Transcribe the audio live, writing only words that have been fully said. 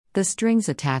The strings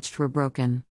attached were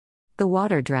broken. The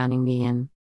water drowning me in.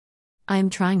 I am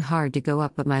trying hard to go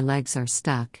up, but my legs are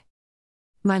stuck.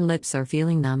 My lips are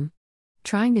feeling numb.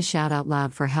 Trying to shout out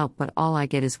loud for help, but all I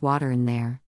get is water in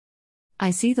there.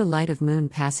 I see the light of moon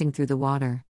passing through the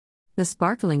water. The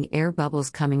sparkling air bubbles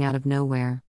coming out of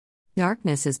nowhere.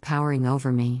 Darkness is powering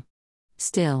over me.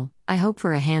 Still, I hope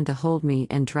for a hand to hold me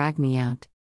and drag me out.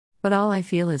 But all I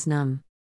feel is numb.